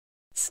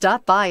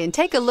Stop by and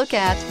take a look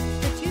at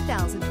the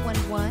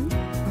 2021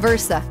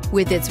 Versa.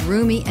 With its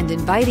roomy and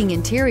inviting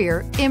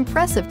interior,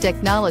 impressive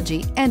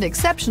technology, and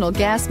exceptional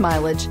gas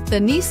mileage, the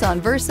Nissan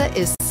Versa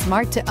is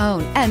smart to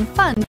own and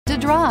fun to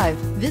drive.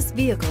 This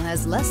vehicle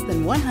has less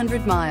than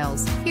 100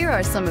 miles. Here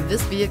are some of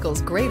this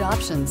vehicle's great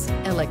options: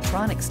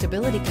 electronic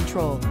stability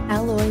control,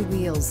 alloy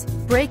wheels,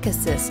 brake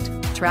assist,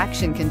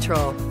 traction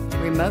control,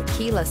 remote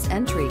keyless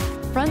entry,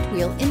 front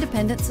wheel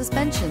independent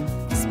suspension,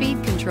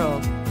 speed control,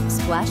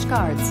 splash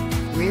guards,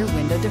 rear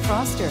window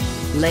defroster,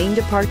 lane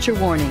departure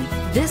warning.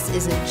 This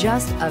isn't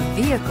just a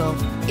vehicle,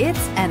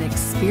 it's an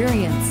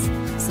experience.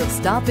 So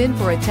stop in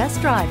for a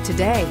test drive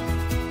today.